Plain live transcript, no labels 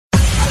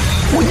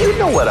Well, you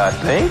know what I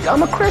think.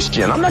 I'm a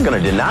Christian. I'm not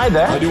going to deny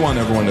that. I do want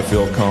everyone to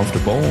feel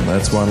comfortable, and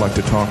that's why I'd like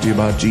to talk to you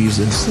about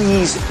Jesus.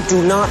 Please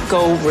do not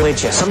go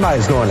religious.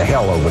 Somebody's going to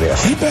hell over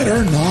this. He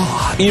better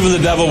not. Even the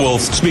devil will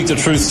speak the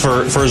truth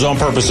for his own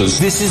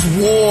purposes. This is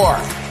war.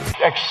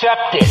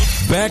 Accept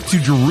it. Back to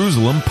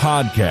Jerusalem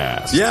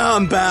podcast. Yeah,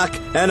 I'm back,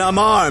 and I'm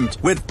armed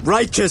with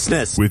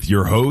righteousness. With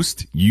your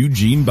host,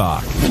 Eugene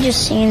Bach. He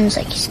just seems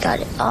like he's got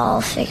it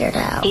all figured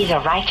out. He's a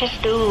righteous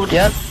dude.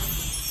 Yep.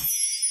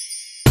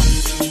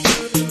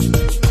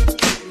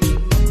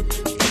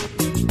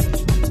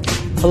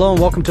 Hello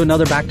and welcome to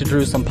another Back to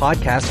Jerusalem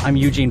podcast. I'm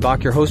Eugene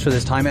Bach, your host for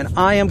this time, and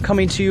I am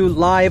coming to you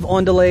live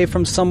on delay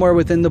from somewhere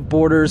within the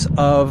borders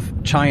of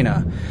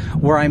China,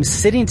 where I'm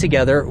sitting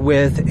together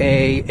with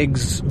a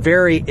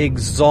very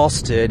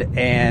exhausted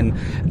and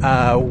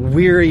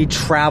weary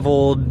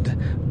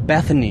traveled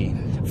Bethany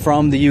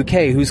from the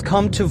UK, who's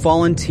come to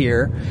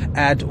volunteer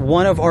at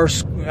one of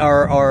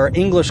our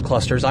English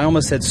clusters. I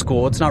almost said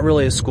school. It's not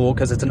really a school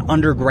because it's an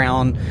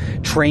underground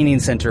training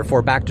center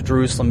for Back to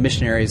Jerusalem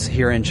missionaries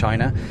here in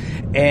China.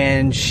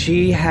 And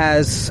she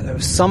has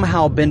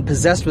somehow been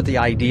possessed with the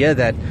idea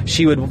that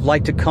she would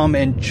like to come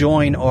and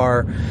join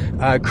our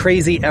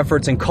crazy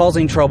efforts in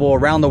causing trouble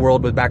around the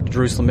world with Back to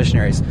Jerusalem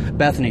missionaries.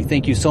 Bethany,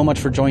 thank you so much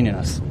for joining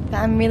us.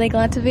 I'm really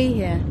glad to be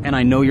here. And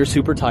I know you're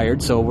super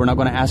tired, so we're not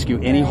going to ask you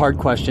any hard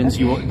questions.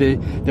 Okay.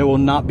 There will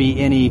not be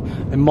any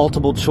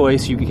multiple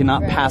choice. You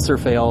cannot pass or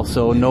fail,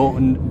 so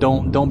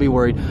don't be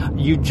worried.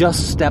 You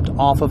just stepped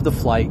off of the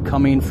flight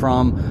coming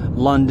from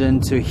London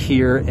to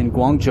here in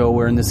Guangzhou.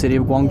 We're in the city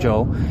of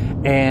Guangzhou.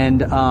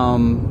 And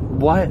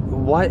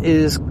what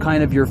is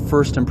kind of your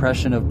first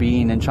impression of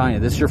being in China?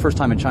 This is your first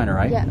time in China,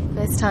 right? Yeah,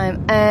 first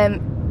time.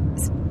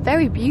 It's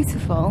very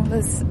beautiful.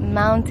 There's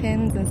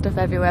mountains and stuff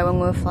everywhere when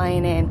we were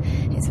flying in.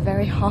 It's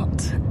very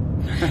hot.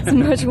 It's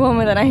much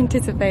warmer than I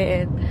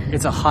anticipated.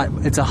 It's a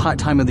hot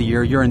time of the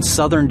year. You're in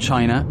southern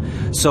China.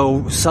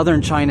 So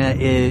southern China,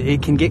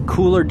 it can get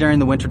cooler during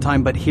the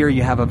wintertime, but here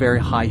you have a very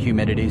high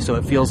humidity, so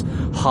it feels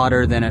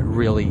hotter than it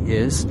really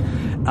is.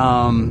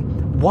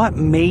 What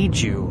made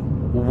you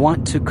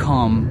want to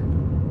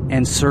come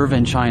and serve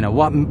in China?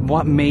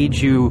 What made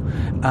you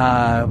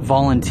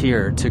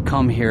volunteer to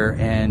come here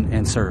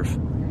and serve?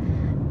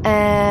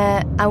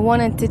 I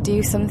wanted to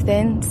do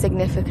something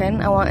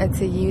significant. I wanted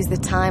to use the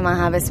time I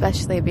have,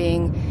 especially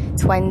being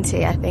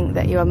 20. I think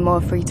that you have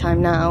more free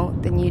time now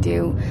than you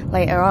do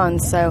later on.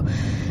 So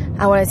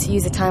I wanted to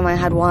use the time I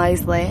had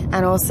wisely.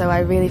 And also I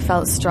really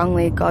felt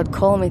strongly God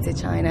called me to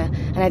China.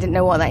 And I didn't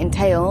know what that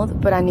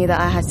entailed, but I knew that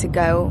I had to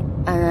go.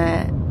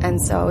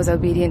 And so I was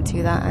obedient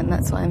to that, and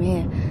that's why I'm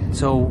here.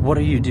 So what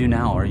do you do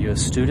now? Are you a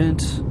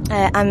student?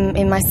 I'm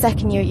in my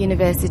second year at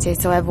university,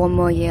 so I have one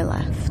more year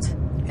left.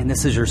 And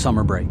this is your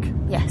summer break?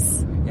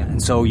 Yes. Yeah,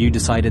 and so you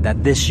decided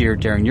that this year,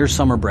 during your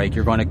summer break,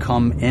 you're going to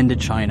come into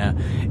China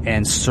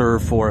and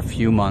serve for a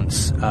few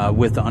months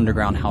with the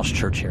Underground House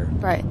Church here.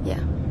 Right,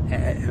 yeah.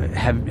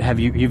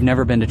 You've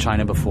never been to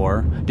China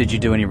before? Did you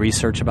do any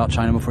research about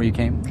China before you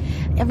came?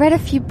 I read a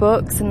few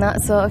books and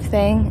that sort of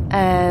thing,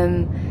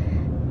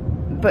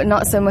 but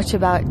not so much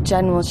about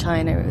general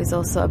China. It was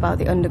also about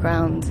the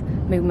underground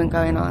movement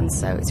going on,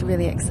 so it's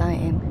really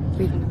exciting.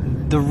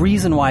 The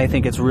reason why I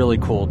think it's really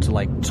cool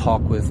to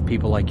talk with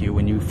people like you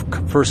when you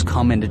first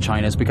come into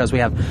China is because we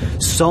have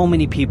so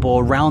many people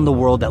around the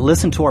world that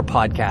listen to our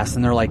podcast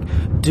and they're like,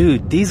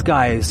 dude, these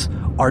guys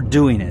are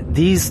doing it.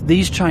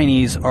 These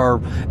Chinese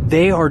are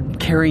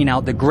carrying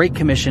out the Great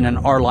Commission in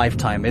our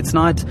lifetime. It's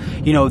not,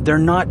 they're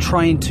not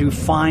trying to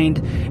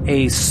find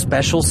a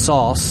special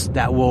sauce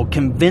that will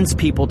convince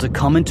people to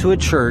come into a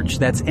church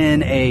that's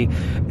in a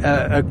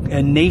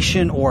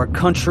nation or a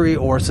country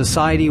or a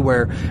society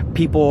where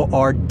people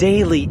are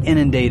daily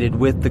inundated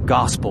with the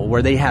gospel,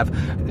 where they have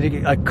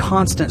a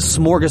constant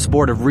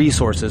smorgasbord of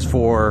resources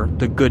for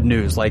the good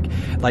news. Like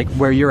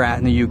where you're at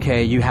in the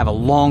UK, you have a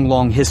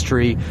long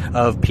history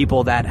of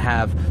people that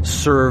have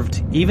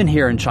served even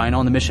here in China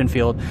on the mission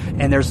field,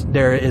 and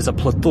there is a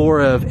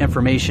plethora of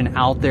information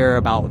out there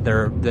about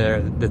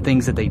the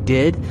things that they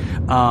did.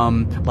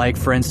 Like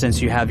for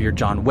instance, you have your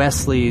John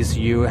Wesleys,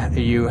 you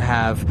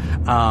have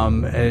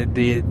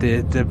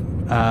the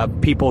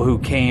people who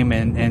came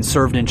and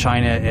served in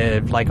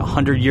China like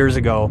 100 years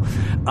ago.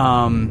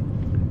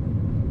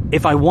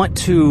 If I want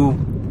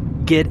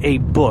to get a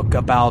book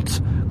about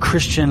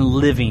Christian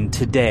living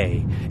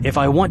today, if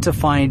I want to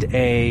find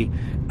a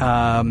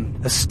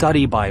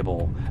study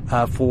Bible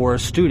for a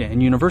student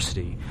in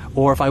university,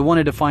 or if I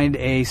wanted to find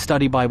a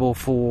study Bible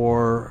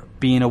for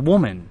being a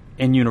woman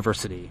in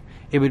university,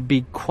 it would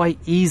be quite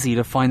easy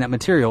to find that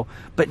material,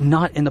 but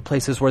not in the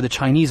places where the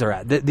Chinese are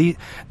at.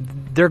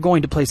 They're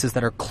going to places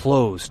that are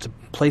closed,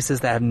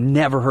 places that have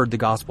never heard the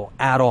gospel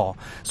at all.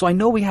 So I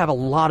know we have a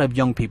lot of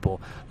young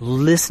people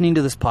listening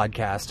to this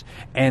podcast,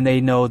 and they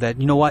know that,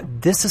 you know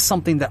what, this is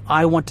something that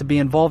I want to be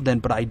involved in,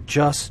 but I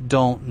just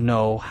don't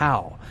know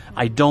how.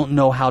 I don't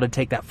know how to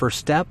take that first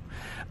step.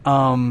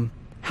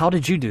 How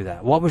did you do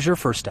that? What was your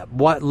first step?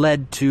 What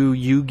led to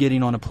you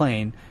getting on a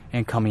plane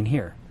and coming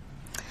here?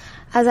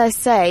 As I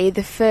say,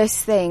 the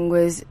first thing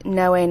was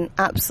knowing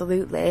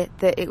absolutely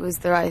that it was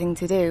the right thing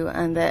to do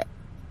and that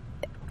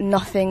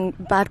nothing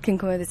bad can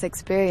come of this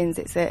experience.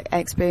 It's an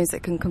experience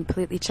that can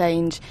completely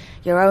change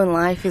your own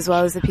life as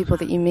well as the people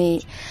that you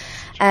meet.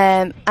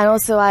 And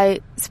also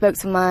I spoke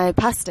to my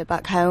pastor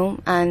back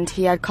home and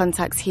he had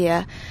contacts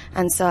here,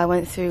 and so I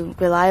went through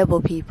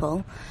reliable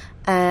people.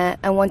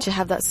 And once you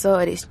have that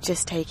sorted, it's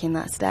just taking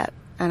that step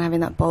and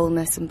having that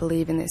boldness and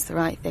believing it's the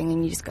right thing,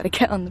 and you just got to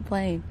get on the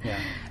plane. Yeah.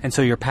 And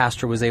so your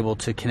pastor was able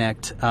to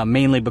connect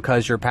mainly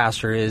because your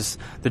pastor is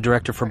the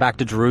director for Back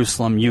to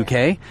Jerusalem UK,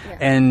 yeah.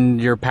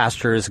 And your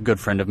pastor is a good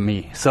friend of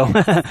me. So,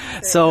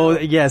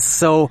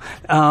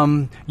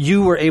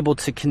 you were able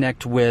to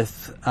connect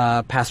with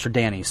Pastor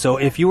Danny. So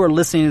if you are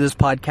listening to this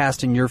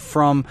podcast and you're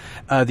from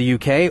the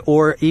UK,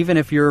 or even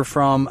if you're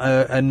from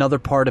another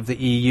part of the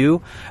EU,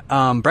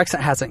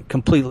 Brexit hasn't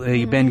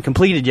completely been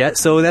completed yet,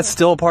 so that's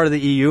still a part of the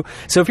EU.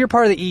 So if you're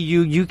part of the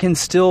EU, you can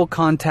still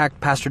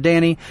contact Pastor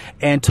Danny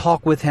and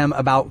talk with him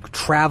about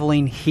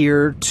traveling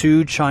here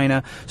to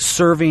China,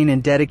 serving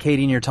and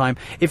dedicating your time.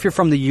 If you're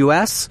from the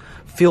US,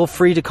 feel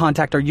free to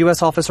contact our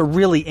U.S. office or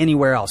really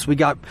anywhere else. We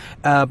got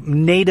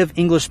native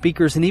English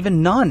speakers and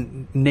even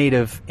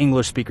non-native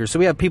English speakers. So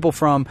we have people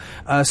from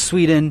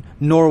Sweden,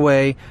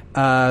 Norway,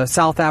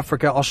 South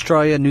Africa,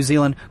 Australia, New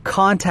Zealand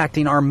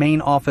contacting our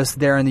main office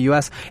there in the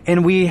U.S.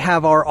 And we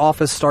have our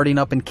office starting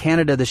up in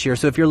Canada this year.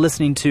 So if you're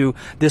listening to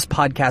this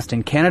podcast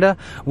in Canada,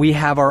 we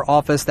have our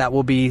office that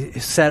will be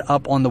set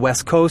up on the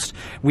West Coast.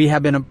 We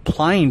have been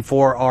applying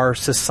for our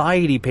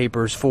society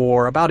papers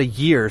for about a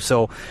year.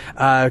 So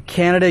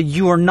Canada,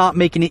 you are not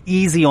making it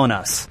easy on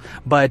us.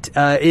 But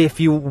if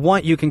you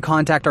want, you can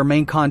contact our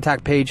main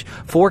contact page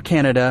for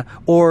Canada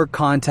or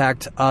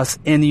contact us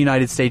in the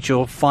United States.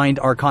 You'll find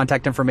our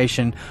contact information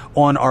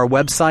on our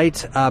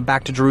website,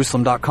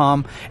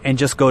 backtojerusalem.com, and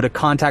just go to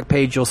contact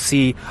page. You'll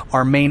see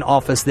our main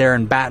office there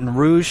in Baton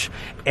Rouge,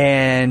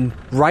 and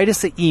write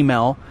us an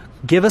email,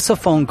 give us a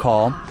phone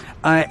call,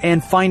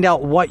 and find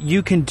out what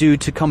you can do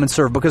to come and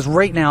serve. Because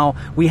right now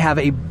we have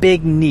a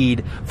big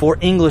need for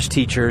English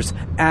teachers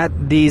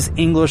at these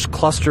English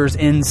clusters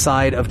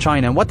inside of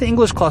China. And what the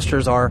English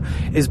clusters are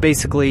is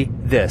basically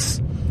this.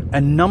 A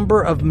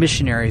number of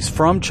missionaries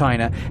from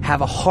China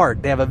have a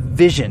heart, they have a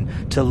vision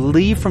to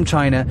leave from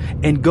China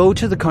and go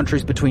to the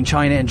countries between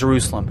China and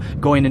Jerusalem,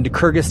 going into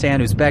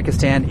Kyrgyzstan,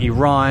 Uzbekistan,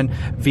 Iran,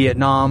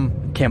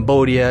 Vietnam,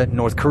 Cambodia,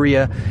 North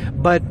Korea.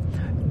 But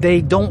they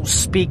don't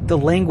speak the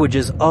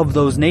languages of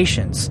those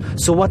nations.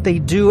 So what they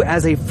do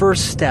as a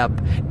first step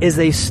is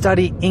they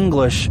study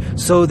English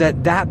so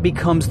that that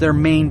becomes their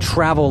main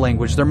travel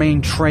language, their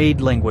main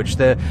trade language,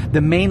 the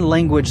main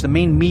language, the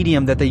main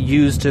medium that they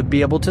use to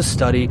be able to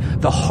study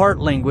the heart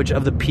language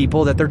of the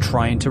people that they're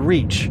trying to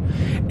reach.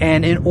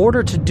 And in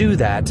order to do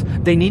that,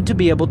 they need to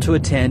be able to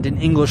attend an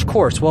English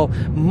course. Well,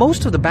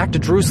 most of the Back to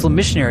Jerusalem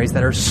missionaries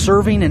that are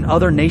serving in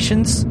other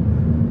nations,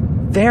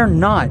 they're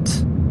not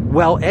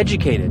well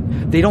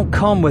educated. They don't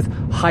come with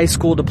high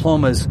school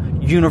diplomas,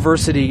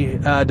 university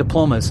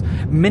diplomas.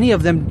 Many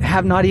of them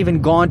have not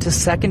even gone to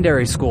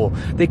secondary school.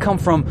 They come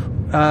from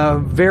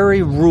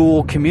very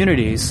rural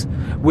communities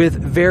with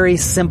very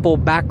simple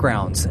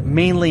backgrounds,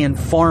 mainly in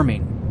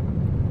farming.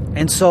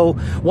 And so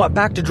what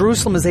Back to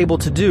Jerusalem is able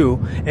to do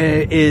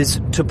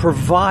is to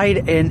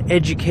provide an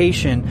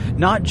education,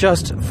 not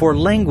just for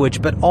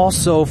language, but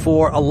also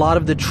for a lot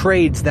of the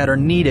trades that are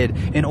needed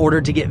in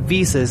order to get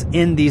visas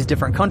in these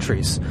different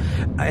countries.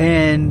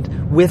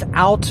 And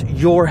without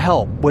your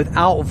help,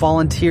 without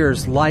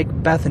volunteers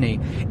like Bethany,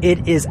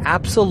 it is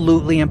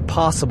absolutely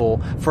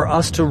impossible for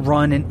us to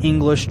run an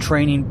English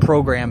training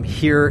program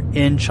here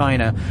in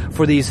China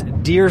for these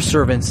dear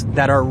servants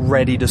that are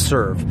ready to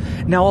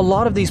serve. Now, a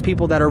lot of these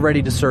people that are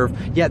ready to serve,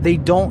 yet they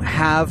don't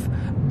have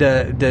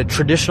the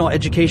traditional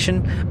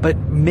education, but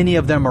many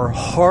of them are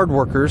hard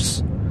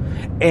workers.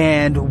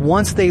 And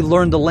once they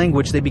learn the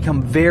language, they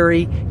become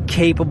very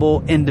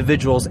capable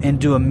individuals and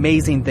do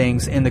amazing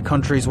things in the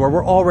countries where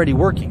we're already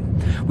working.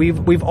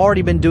 We've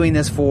already been doing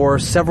this for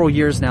several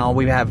years now.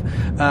 We have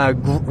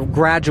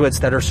graduates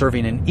that are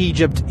serving in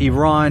Egypt,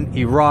 Iran,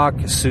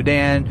 Iraq,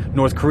 Sudan,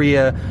 North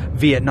Korea,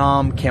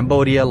 Vietnam,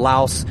 Cambodia,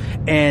 Laos,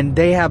 and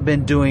they have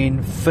been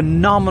doing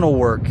phenomenal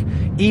work,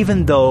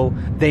 even though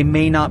they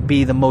may not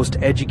be the most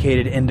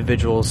educated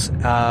individuals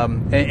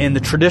in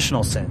the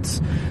traditional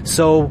sense.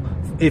 So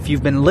if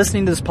you've been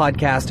listening to this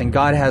podcast and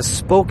God has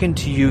spoken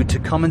to you to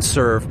come and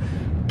serve,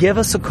 give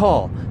us a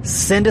call.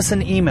 Send us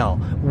an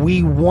email.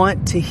 We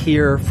want to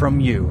hear from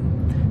you.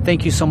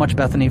 Thank you so much,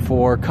 Bethany,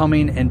 for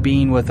coming and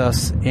being with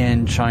us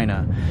in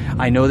China.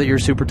 I know that you're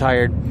super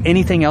tired.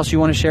 Anything else you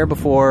want to share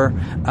before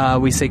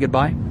we say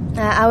goodbye?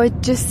 I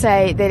would just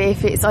say that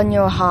if it's on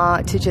your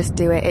heart to just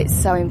do it, it's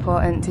so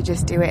important to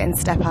just do it and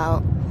step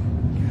out.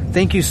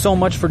 Thank you so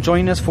much for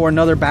joining us for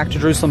another Back to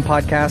Jerusalem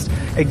podcast.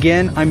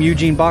 Again, I'm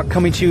Eugene Bach,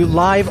 coming to you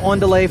live on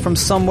delay from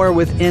somewhere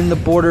within the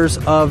borders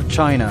of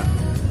China.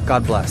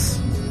 God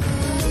bless.